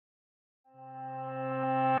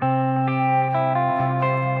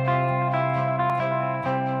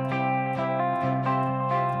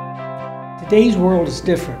Today's world is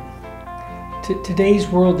different. Today's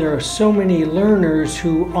world, there are so many learners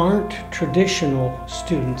who aren't traditional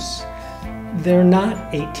students. They're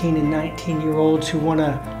not 18 and 19-year-olds who want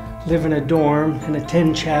to live in a dorm and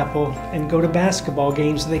attend chapel and go to basketball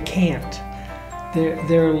games. They can't.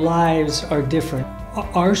 Their lives are different.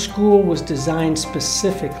 Our school was designed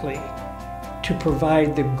specifically to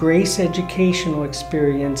provide the Grace educational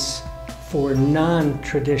experience for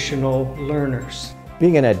non-traditional learners.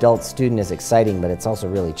 Being an adult student is exciting, but it's also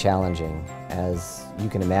really challenging. As you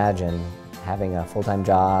can imagine, having a full-time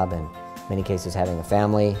job and in many cases having a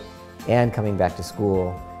family and coming back to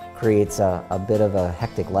school creates a bit of a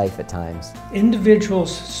hectic life at times.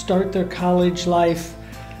 Individuals start their college life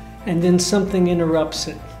and then something interrupts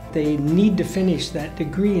it. They need to finish that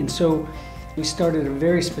degree, and so we started a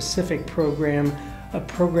very specific program, a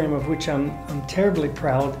program of which I'm terribly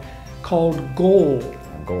proud, called GOAL.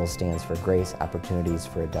 GOAL stands for Grace Opportunities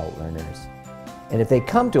for Adult Learners. And if they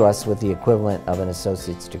come to us with the equivalent of an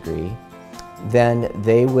associate's degree, then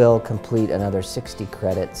they will complete another 60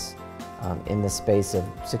 credits in the space of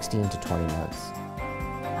 16 to 20 months.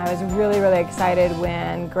 I was really excited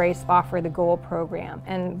when Grace offered the GOAL program,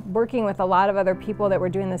 and working with a lot of other people that were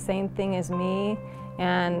doing the same thing as me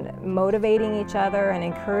and motivating each other and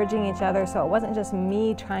encouraging each other. So it wasn't just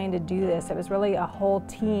me trying to do this, it was really a whole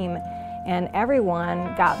team, and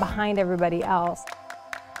everyone got behind everybody else.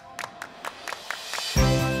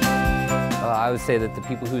 I would say that the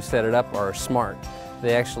people who set it up are smart.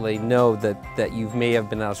 They actually know that you may have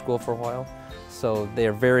been out of school for a while, so they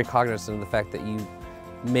are very cognizant of the fact that you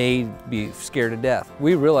may be scared to death.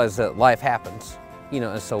 We realize that life happens,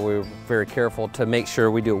 and so we're very careful to make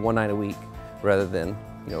sure we do it one night a week rather than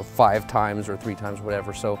 5 times or 3 times,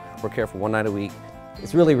 whatever. So we're careful, one night a week.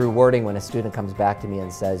 It's really rewarding when a student comes back to me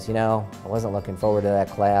and says, I wasn't looking forward to that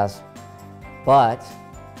class, but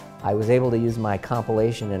I was able to use my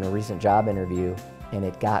compilation in a recent job interview and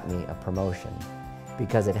it got me a promotion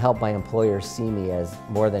because it helped my employer see me as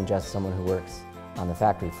more than just someone who works on the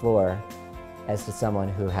factory floor, as to someone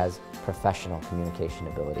who has professional communication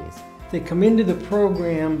abilities. They come into the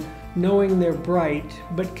program knowing they're bright,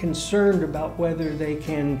 but concerned about whether they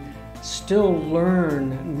can still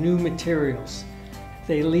learn new materials.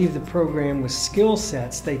 They leave the program with skill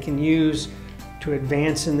sets they can use to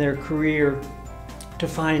advance in their career, to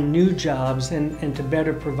find new jobs, and to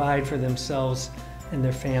better provide for themselves and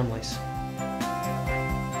their families.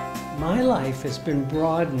 My life has been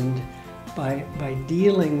broadened by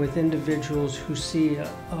dealing with individuals who see a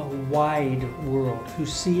wide world, who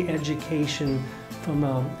see education from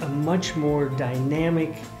a much more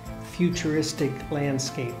dynamic, futuristic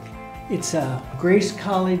landscape. It's a Grace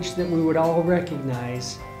College that we would all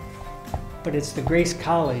recognize, but it's the Grace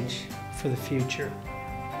College for the future.